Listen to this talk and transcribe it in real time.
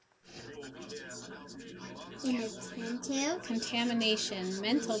inattentive, contamination,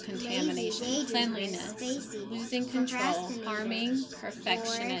 mental contamination, lazy, cleanliness, spacey, losing control, procrastinator, harming, bored,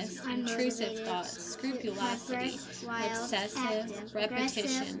 perfectionist, intrusive unmotivated, thoughts, scrupulosity, depressed, wild, obsessive, active, aggressive,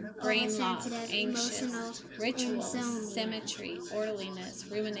 repetition, brain lock, oversensitive, anxious, emotional, rituals, insomnia. symmetry, orderliness,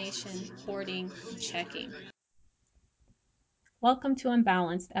 rumination, hoarding, checking. Welcome to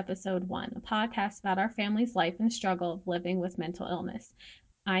Unbalanced, Episode 1, a podcast about our family's life and struggle of living with mental illness.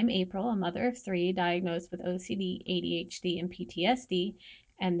 I'm April, a mother of 3 diagnosed with OCD, ADHD, and PTSD,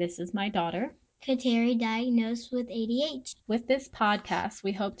 and this is my daughter, Kateri, diagnosed with ADHD. With this podcast,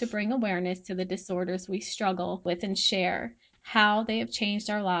 we hope to bring awareness to the disorders we struggle with and share how they have changed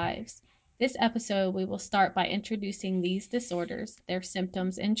our lives. This episode, we will start by introducing these disorders, their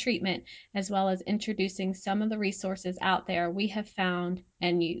symptoms, and treatment, as well as introducing some of the resources out there we have found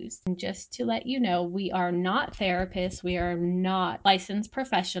and used. And just to let you know, we are not therapists, we are not licensed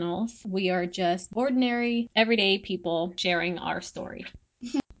professionals, we are just ordinary, everyday people sharing our story.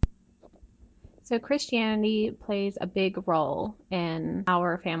 So Christianity plays a big role in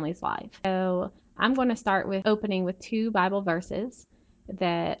our family's life. So I'm going to start with opening with 2 Bible verses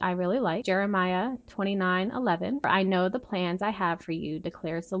that I really like. Jeremiah 29:11. For I know the plans I have for you,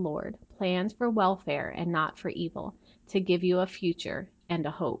 declares the Lord, plans for welfare and not for evil, to give you a future and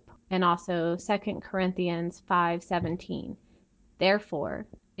a hope. And also 2 Corinthians 5:17. Therefore,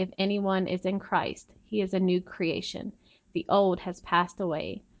 if anyone is in Christ, he is a new creation. The old has passed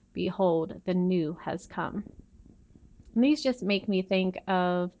away. Behold, the new has come. And these just make me think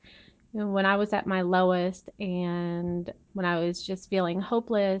of when I was at my lowest and when I was just feeling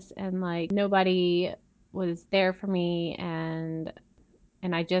hopeless and like nobody was there for me and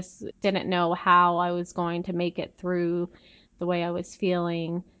I just didn't know how I was going to make it through the way I was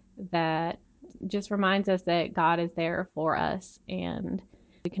feeling. That just reminds us that God is there for us and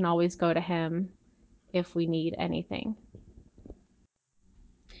we can always go to him if we need anything.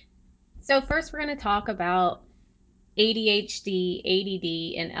 So first we're going to talk about ADHD,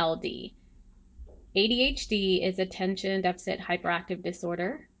 ADD, and LD. ADHD is attention deficit hyperactive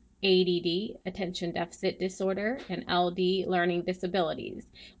disorder, ADD, attention deficit disorder, and LD, learning disabilities,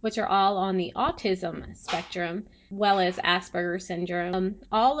 which are all on the autism spectrum, well as Asperger's syndrome.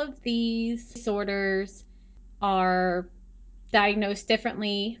 All of these disorders are diagnosed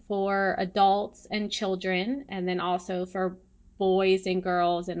differently for adults and children, and then also for boys and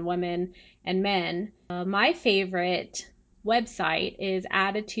girls and women and men. My favorite website is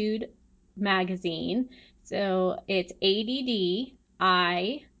Attitude Magazine. So it's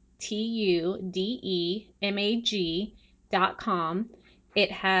ADDITUDEMAG.com.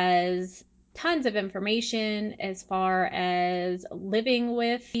 It has tons of information as far as living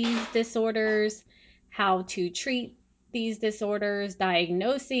with these disorders, how to treat these disorders,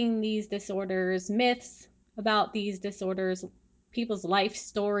 diagnosing these disorders, myths about these disorders, people's life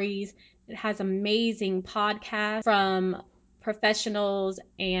stories. It has amazing podcasts from professionals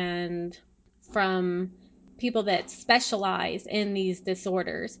and from people that specialize in these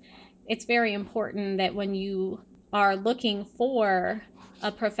disorders. It's very important that when you are looking for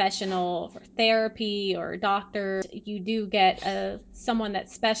a professional for therapy or a doctor, you do get someone that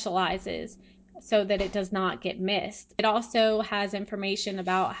specializes so that it does not get missed. It also has information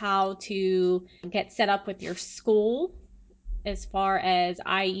about how to get set up with your school as far as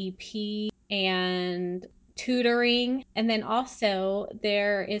IEP and tutoring. And then also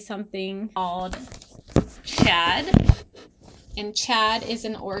there is something called CHADD. And CHADD is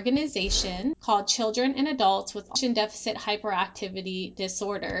an organization called Children and Adults with Attention Deficit Hyperactivity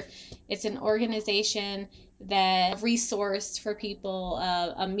Disorder. It's an organization that resource for people,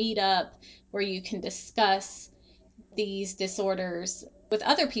 a meetup where you can discuss these disorders with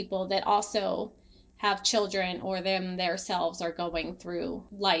other people that also have children or them themselves are going through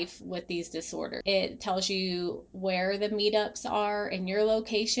life with these disorders. It tells you where the meetups are in your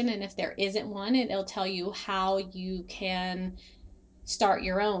location, and if there isn't one, it'll tell you how you can start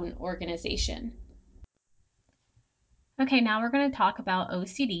your own organization. Okay, now we're going to talk about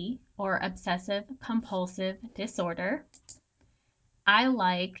OCD, or obsessive compulsive disorder. I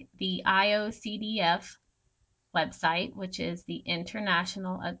like the IOCDF website, which is the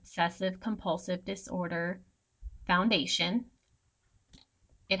International Obsessive Compulsive Disorder Foundation.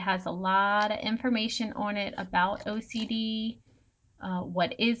 It has a lot of information on it about OCD,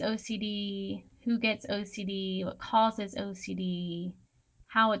 what is OCD, who gets OCD, what causes OCD,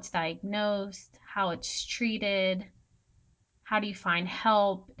 how it's diagnosed, how it's treated, how do you find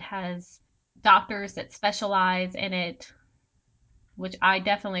help. It has doctors that specialize in it, which I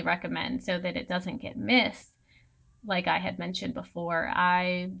definitely recommend so that it doesn't get missed. Like I had mentioned before,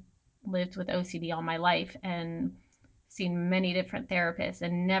 I lived with OCD all my life and seen many different therapists,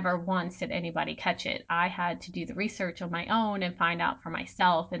 and never once did anybody catch it. I had to do the research on my own and find out for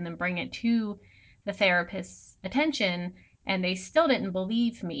myself and then bring it to the therapist's attention, and they still didn't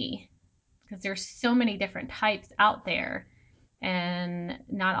believe me because there's so many different types out there, and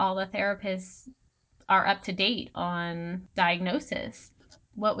not all the therapists are up to date on diagnosis.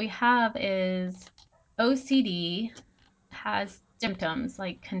 What we have is OCD has symptoms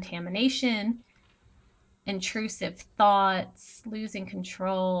like contamination, intrusive thoughts, losing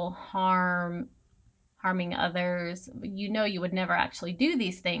control, harming others. You would never actually do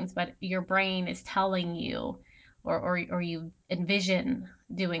these things, but your brain is telling you, or you envision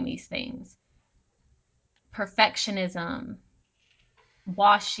doing these things. Perfectionism,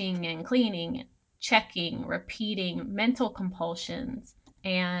 washing and cleaning, checking, repeating, mental compulsions.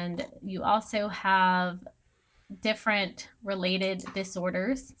 And you also have different related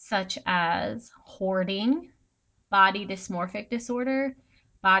disorders such as hoarding, body dysmorphic disorder,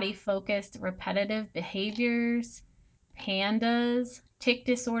 body focused repetitive behaviors, PANDAS, tic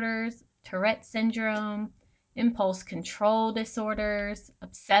disorders, Tourette syndrome, impulse control disorders,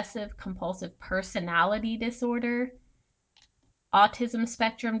 obsessive compulsive personality disorder, autism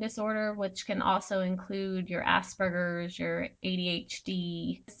spectrum disorder, which can also include your Asperger's, your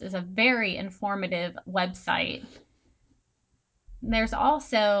ADHD. This is a very informative website. There's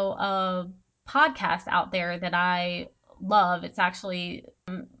also a podcast out there that I love. It's actually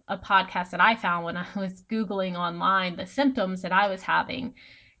a podcast that I found when I was Googling online the symptoms that I was having.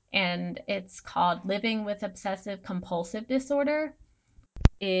 And it's called Living with Obsessive Compulsive Disorder.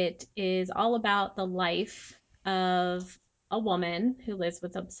 It is all about the life of a woman who lives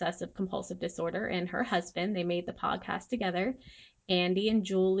with obsessive compulsive disorder and her husband. They made the podcast together, Andy and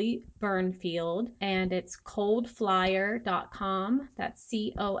Julie Burnfield, and it's coldflyer.com. That's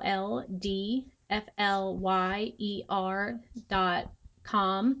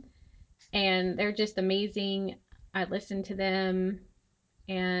coldflyer.com. And they're just amazing. I listened to them,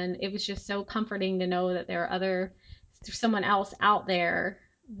 and it was just so comforting to know that there's someone else out there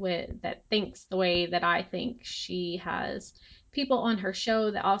that thinks the way that I think. She has people on her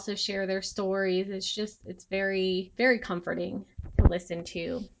show that also share their stories. It's very, very comforting to listen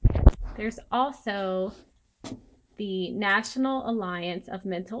to. There's also the National Alliance of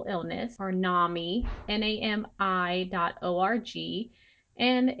Mental Illness, or NAMI, NAMI.org,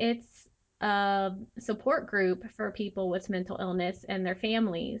 and it's a support group for people with mental illness and their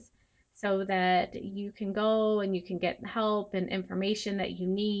families, so that you can go and you can get help and information that you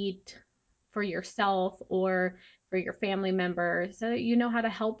need for yourself or for your family member, so that you know how to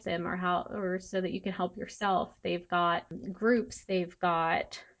help them, or so that you can help yourself. They've got groups, they've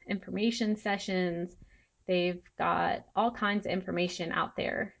got information sessions, they've got all kinds of information out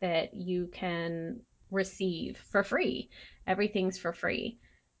there that you can receive for free. Everything's for free.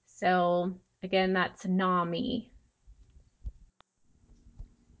 So again, that's NAMI.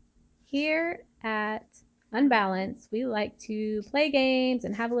 Here at Unbalanced, we like to play games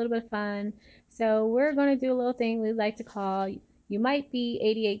and have a little bit of fun. So we're going to do a little thing we like to call You Might Be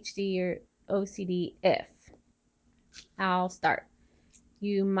ADHD or OCD If. I'll start.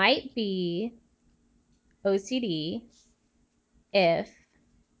 You might be OCD if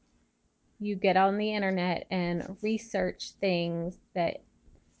you get on the internet and research things that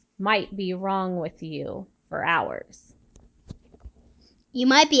might be wrong with you for hours. You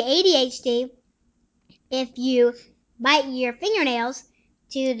might be ADHD if you bite your fingernails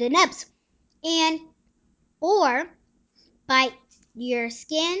to the nubs, or bite your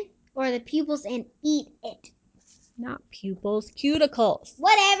skin or the pupils and eat it. Not pupils, cuticles.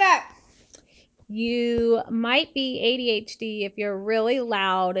 Whatever. You might be ADHD if you're really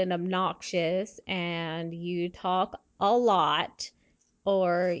loud and obnoxious and you talk a lot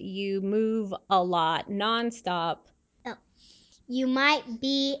or you move a lot nonstop. Oh. You might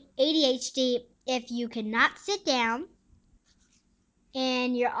be ADHD if you cannot sit down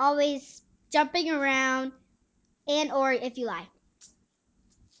and you're always jumping around, and or if you lie.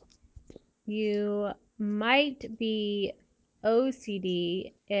 You might be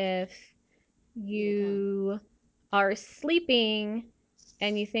OCD if you are sleeping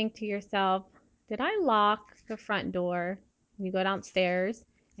and you think to yourself, did I lock the front door? And you go downstairs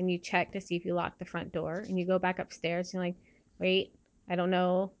and you check to see if you locked the front door, and you go back upstairs and you're like, wait, I don't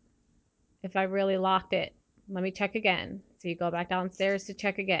know if I really locked it. Let me check again. So you go back downstairs to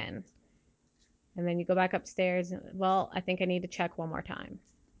check again. And then you go back upstairs. Well, I think I need to check one more time.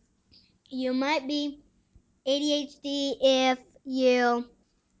 You might be ADHD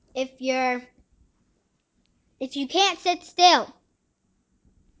if you can't sit still.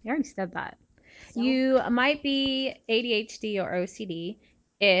 You already said that. So, You might be ADHD or OCD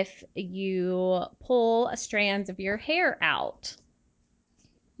if you pull strands of your hair out.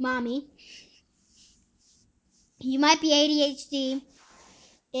 Mommy, you might be ADHD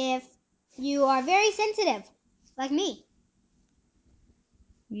if you are very sensitive, like me.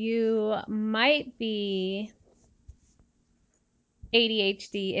 You might be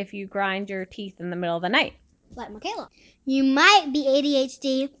ADHD if you grind your teeth in the middle of the night. Like Michaela. You might be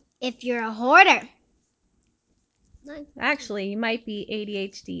ADHD if you're a hoarder. Actually, you might be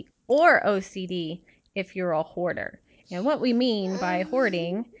ADHD or OCD if you're a hoarder. And what we mean by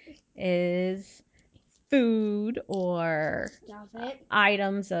hoarding is food or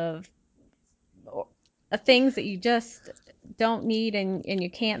items of things that you just don't need and you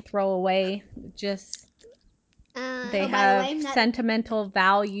can't throw away. Just they have sentimental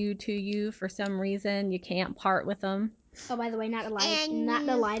value to you for some reason. You can't part with them. Oh, by the way, not to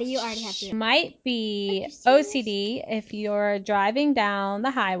lie to you, I already have to. Might be OCD if you're driving down the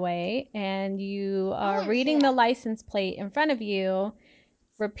highway and you are reading the license plate in front of you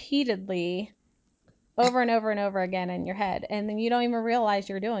repeatedly over and over and over again in your head, and then you don't even realize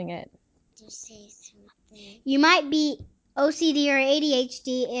you're doing it. You might be OCD or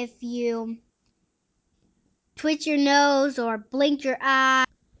ADHD if you twitch your nose or blink your eye.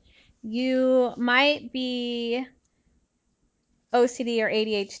 You might be OCD or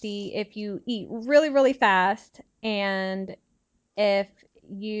ADHD if you eat really, really fast and if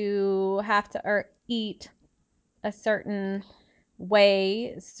you have to eat a certain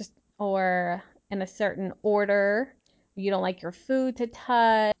way or in a certain order. You don't like your food to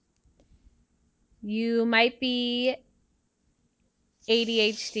touch. You might be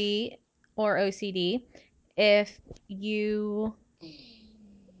ADHD or OCD if you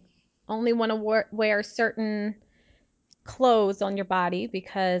only want to wear certain clothes on your body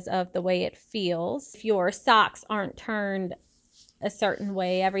because of the way it feels. If your socks aren't turned a certain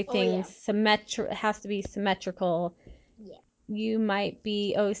way, everything's has to be symmetrical. Yeah. You might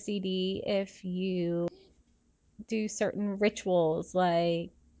be OCD if you do certain rituals like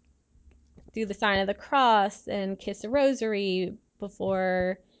do the sign of the cross and kiss a rosary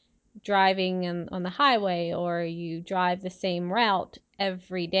before driving on the highway, or you drive the same route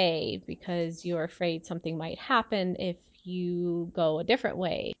every day because you're afraid something might happen if you go a different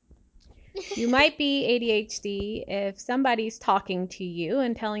way. You might be ADHD if somebody's talking to you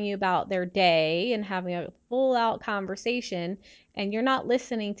and telling you about their day and having a full out conversation and you're not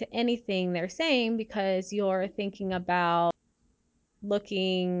listening to anything they're saying because you're thinking about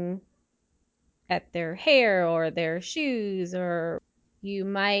looking at their hair or their shoes. Or you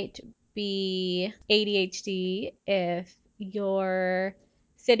might be ADHD if you're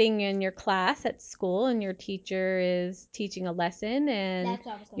sitting in your class at school and your teacher is teaching a lesson and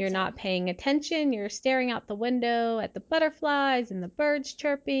you're not paying attention. You're staring out the window at the butterflies and the birds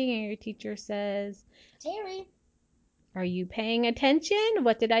chirping, and your teacher says, Terry, are you paying attention?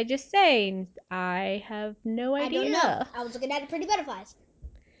 What did I just say? I have no idea. I don't know. I was looking at the pretty butterflies.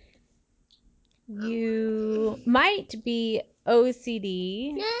 You might be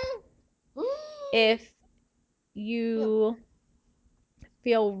OCD if you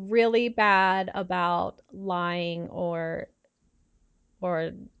feel really bad about lying or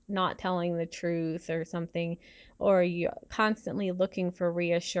not telling the truth or something, or you're constantly looking for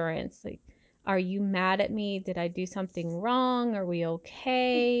reassurance. Like, are you mad at me? Did I do something wrong? Are we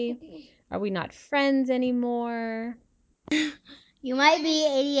okay? Are we not friends anymore? You might be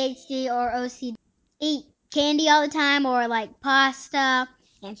ADHD or OCD. Eat candy all the time or like pasta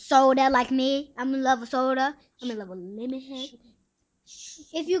and soda like me. I'm in love with soda. I'm in love with lemonade.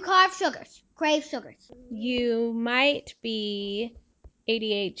 If you crave sugars. You might be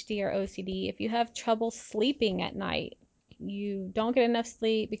ADHD or OCD if you have trouble sleeping at night. You don't get enough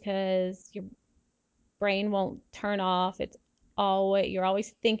sleep because your brain won't turn off. You're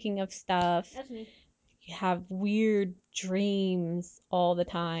always thinking of stuff. That's me. You have weird dreams all the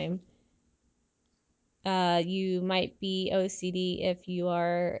time. You might be OCD if you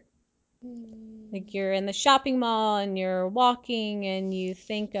are like you're in the shopping mall and you're walking and you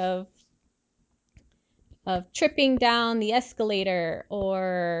think of tripping down the escalator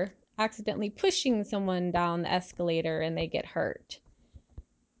or accidentally pushing someone down the escalator and they get hurt.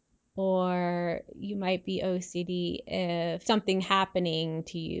 Or you might be OCD if something happening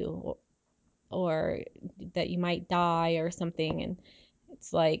to you or that you might die or something, and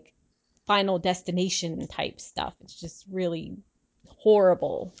it's like Final Destination type stuff. It's just really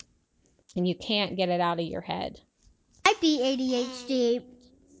horrible and you can't get it out of your head. Might be ADHD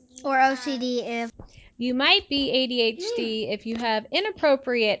or OCD if You might be ADHD if you have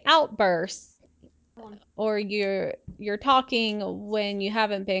inappropriate outbursts or you're talking when you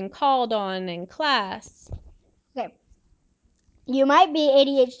haven't been called on in class. Okay. You might be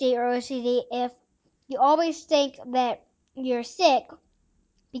ADHD or OCD if you always think that you're sick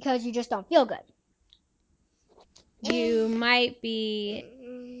because you just don't feel good. You might be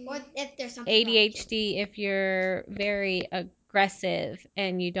Or if there's something ADHD if you're very aggressive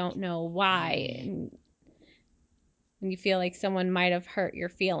and you don't know why, and you feel like someone might have hurt your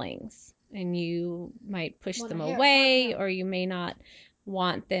feelings and you might push them away, or you may not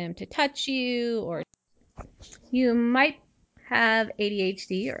want them to touch you, or you might have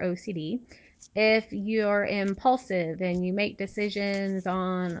ADHD or OCD if you're impulsive and you make decisions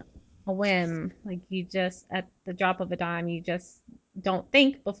on a whim, like you just at the drop of a dime, you just don't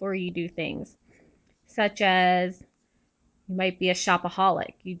think before you do things, such as you might be a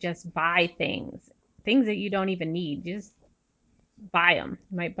shopaholic. You just buy things that you don't even need. You just buy them.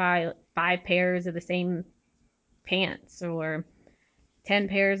 You might buy 5 pairs of the same pants, or 10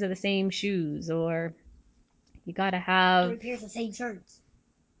 pairs of the same shoes, or you gotta have 3 pairs of the same shirts.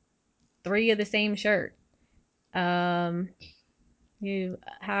 3 of the same shirt. You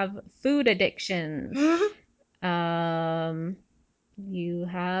have food addictions. You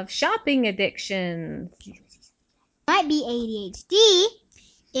have shopping addictions. Might be ADHD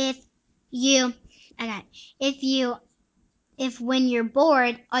if you if when you're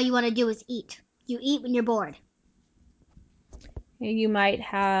bored all you want to do is eat. You eat when you're bored. You might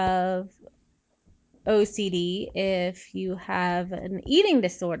have OCD if you have an eating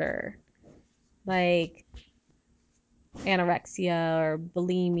disorder like anorexia or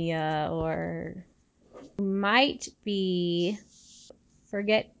bulimia, or you might be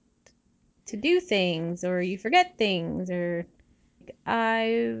forget to do things, or you forget things, or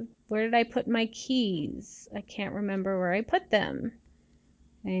where did I put my keys? I can't remember where I put them.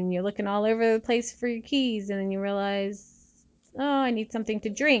 And you're looking all over the place for your keys, and then you realize, oh, I need something to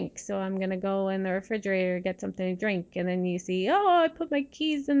drink, so I'm gonna go in the refrigerator get something to drink. And then you see, oh, I put my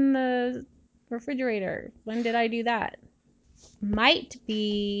keys in the refrigerator. When did I do that? Might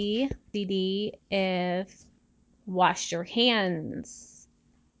be CD if wash your hands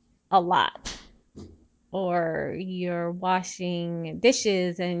a lot, or you're washing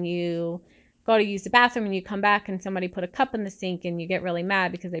dishes and you go to use the bathroom and you come back and somebody put a cup in the sink and you get really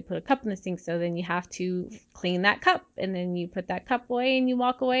mad because they put a cup in the sink, so then you have to clean that cup, and then you put that cup away and you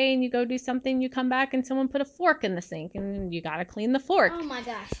walk away and you go do something, you come back and someone put a fork in the sink and you got to clean the fork. Oh my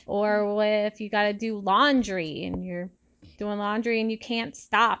gosh. Or if you got to do laundry and you're doing laundry and you can't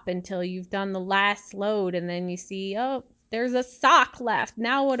stop until you've done the last load, and then you see, oh, there's a sock left.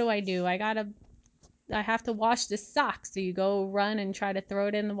 Now what do? I have to wash this sock. So you go run and try to throw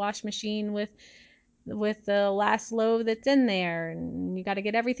it in the wash machine with the last load that's in there, and you got to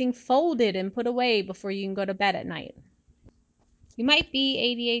get everything folded and put away before you can go to bed at night. You might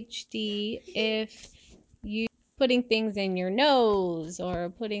be ADHD if you putting things in your nose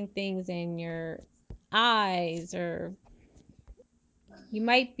or putting things in your eyes, or you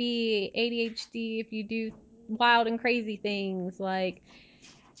might be ADHD if you do wild and crazy things like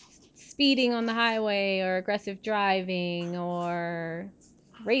speeding on the highway, or aggressive driving, or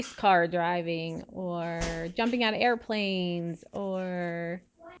race car driving, or jumping out of airplanes, or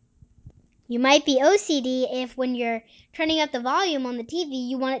You might be OCD if when you're turning up the volume on the TV,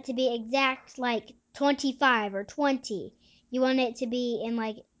 you want it to be exact like 25 or 20. You want it to be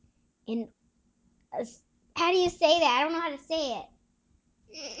in how do you say that? I don't know how to say it.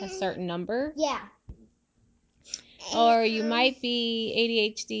 a certain number. Yeah. Or you might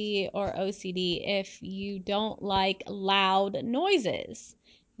be ADHD or OCD if you don't like loud noises.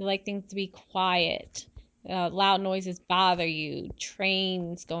 You like things to be quiet. Loud noises bother you.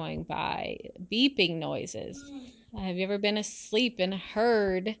 Trains going by, beeping noises. Have you ever been asleep and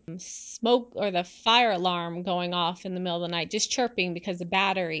heard smoke or the fire alarm going off in the middle of the night, just chirping because the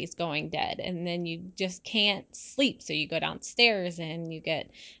battery's going dead, and then you just can't sleep, so you go downstairs and you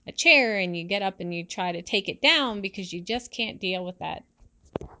get a chair and you get up and you try to take it down because you just can't deal with that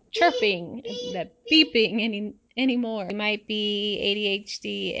chirping, that beeping anymore. You might be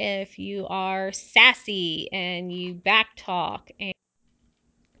ADHD if you are sassy and you backtalk, and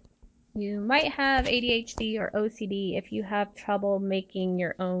you might have ADHD or OCD if you have trouble making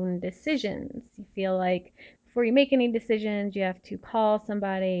your own decisions. You feel like before you make any decisions, you have to call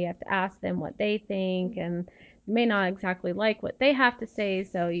somebody, you have to ask them what they think, and you may not exactly like what they have to say,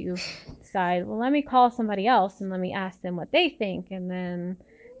 so you decide, well, let me call somebody else and let me ask them what they think, and then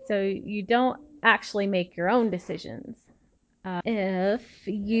so you don't actually make your own decisions. If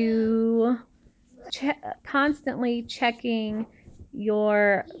you constantly checking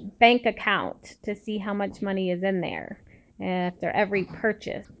your bank account to see how much money is in there after every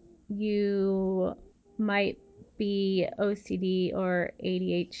purchase. You might be OCD or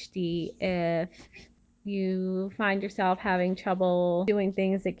ADHD if you find yourself having trouble doing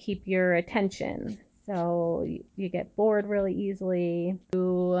things that keep your attention. So you get bored really easily.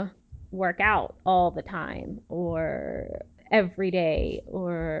 You work out all the time or every day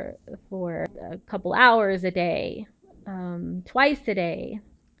or for a couple hours a day, twice a day.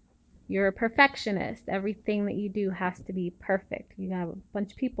 You're a perfectionist. Everything that you do has to be perfect. You have a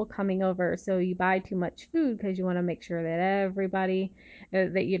bunch of people coming over, so you buy too much food because you want to make sure that everybody,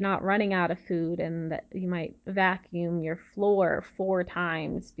 that you're not running out of food, and that you might vacuum your floor 4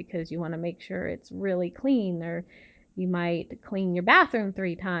 times because you want to make sure it's really clean, or you might clean your bathroom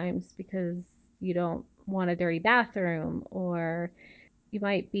 3 times because you don't want a dirty bathroom, or you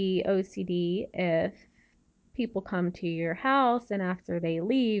might be OCD if people come to your house and after they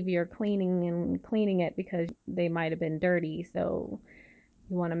leave you're cleaning it because they might have been dirty, so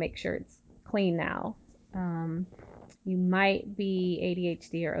you want to make sure it's clean now. You might be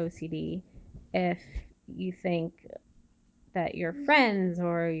ADHD or OCD if you think that your friends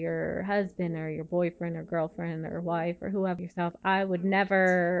or your husband or your boyfriend or girlfriend or wife or whoever yourself, I would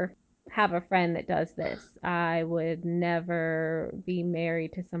never have a friend that does this. I would never be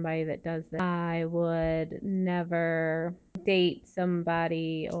married to somebody that does this. I would never date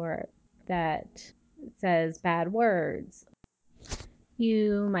somebody or that says bad words.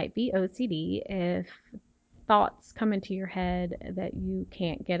 You might be OCD if thoughts come into your head that you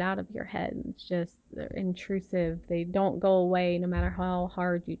can't get out of your head. It's just they're intrusive. They don't go away no matter how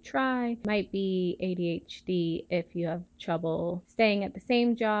hard you try. Might be ADHD if you have trouble staying at the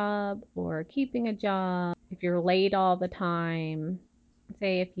same job or keeping a job. If you're late all the time,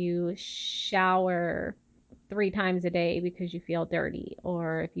 say if you shower 3 times a day because you feel dirty,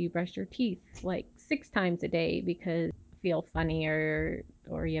 or if you brush your teeth like 6 times a day because you feel funny or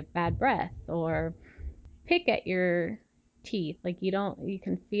you have bad breath, or pick at your teeth. Like you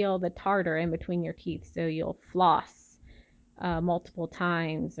can feel the tartar in between your teeth, so you'll floss multiple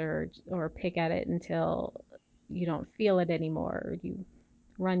times or pick at it until you don't feel it anymore. Or you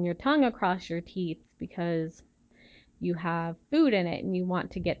run your tongue across your teeth because you have food in it and you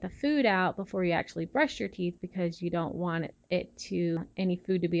want to get the food out before you actually brush your teeth because you don't want any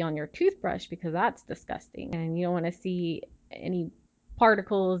food to be on your toothbrush because that's disgusting, and you don't want to see any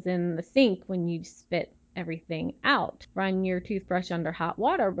particles in the sink when you spit everything out. Run your toothbrush under hot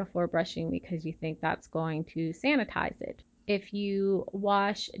water before brushing because you think that's going to sanitize it. If you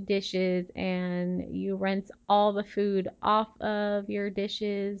wash dishes and you rinse all the food off of your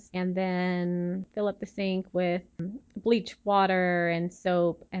dishes and then fill up the sink with bleach water and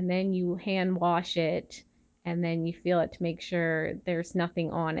soap, and then you hand wash it and then you feel it to make sure there's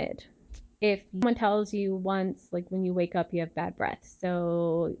nothing on it. If someone tells you once, like when you wake up, you have bad breath,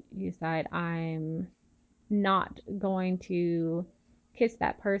 so you decide, I'm not going to kiss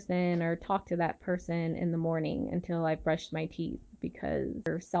that person or talk to that person in the morning until I've brushed my teeth because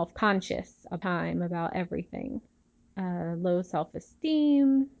you're self conscious of time about everything. Low self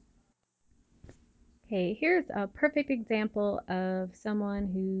esteem. Okay, here's a perfect example of someone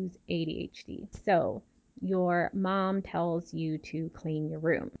who's ADHD. So, your mom tells you to clean your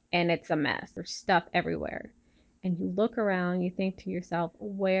room and it's a mess. There's stuff everywhere. And you look around, you think to yourself,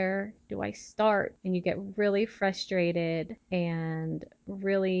 where do I start? And you get really frustrated and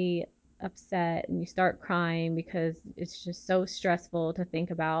really upset and you start crying because it's just so stressful to think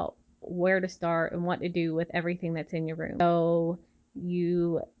about where to start and what to do with everything that's in your room. So,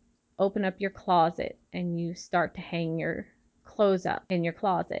 you open up your closet and you start to hang your clothes up in your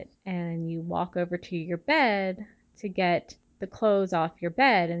closet, and you walk over to your bed to get the clothes off your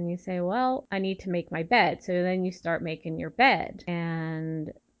bed, and you say, well, I need to make my bed. So then you start making your bed,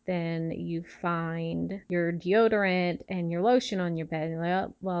 and then you find your deodorant and your lotion on your bed, and you're like,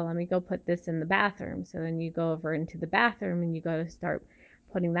 oh, well, let me go put this in the bathroom. So then you go over into the bathroom and you go to start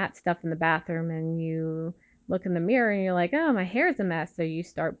putting that stuff in the bathroom, and you look in the mirror and you're like, oh, my hair's a mess. So you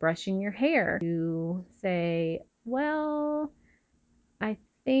start brushing your hair. You say, well, I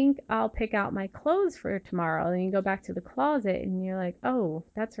think I'll pick out my clothes for tomorrow. And you go back to the closet and you're like, oh,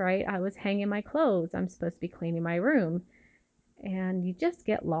 that's right. I was hanging my clothes. I'm supposed to be cleaning my room. And you just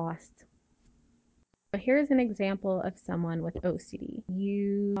get lost. So here's an example of someone with OCD.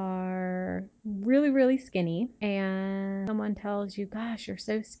 You are really, really skinny, and someone tells you, gosh, you're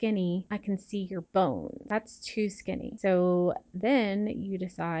so skinny, I can see your bones. That's too skinny. So then you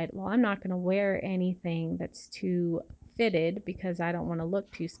decide, well, I'm not going to wear anything that's too fitted because I don't want to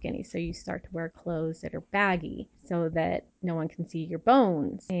look too skinny. So you start to wear clothes that are baggy so that no one can see your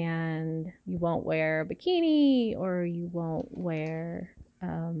bones. And you won't wear a bikini, or you won't wear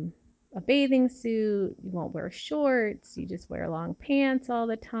a bathing suit. You won't wear shorts. You just wear long pants all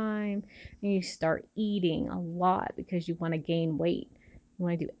the time. And you start eating a lot because you want to gain weight. You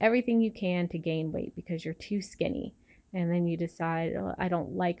want to do everything you can to gain weight because you're too skinny. And then you decide, oh, I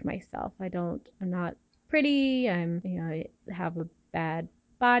don't like myself. I'm not pretty. I have a bad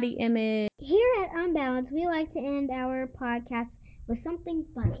body image. Here at Unbalanced, we like to end our podcast with something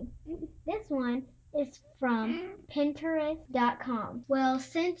funny. This one is from Pinterest.com. Well,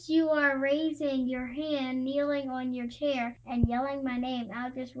 since you are raising your hand, kneeling on your chair, and yelling my name,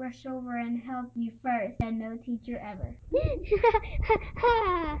 I'll just rush over and help you first, and no teacher ever.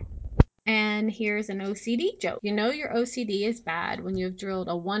 And here's an OCD joke. You know your OCD is bad when you've drilled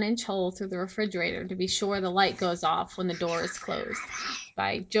a 1-inch hole through the refrigerator to be sure the light goes off when the door is closed.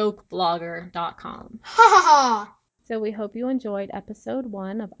 By jokeblogger.com. Ha ha ha! So we hope you enjoyed episode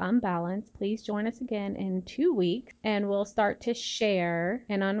 1 of Unbalanced. Please join us again in 2 weeks, and we'll start to share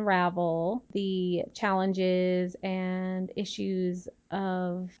and unravel the challenges and issues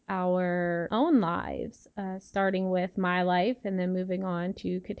of our own lives, starting with my life and then moving on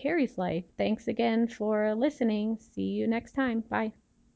to Kateri's life. Thanks again for listening. See you next time. Bye.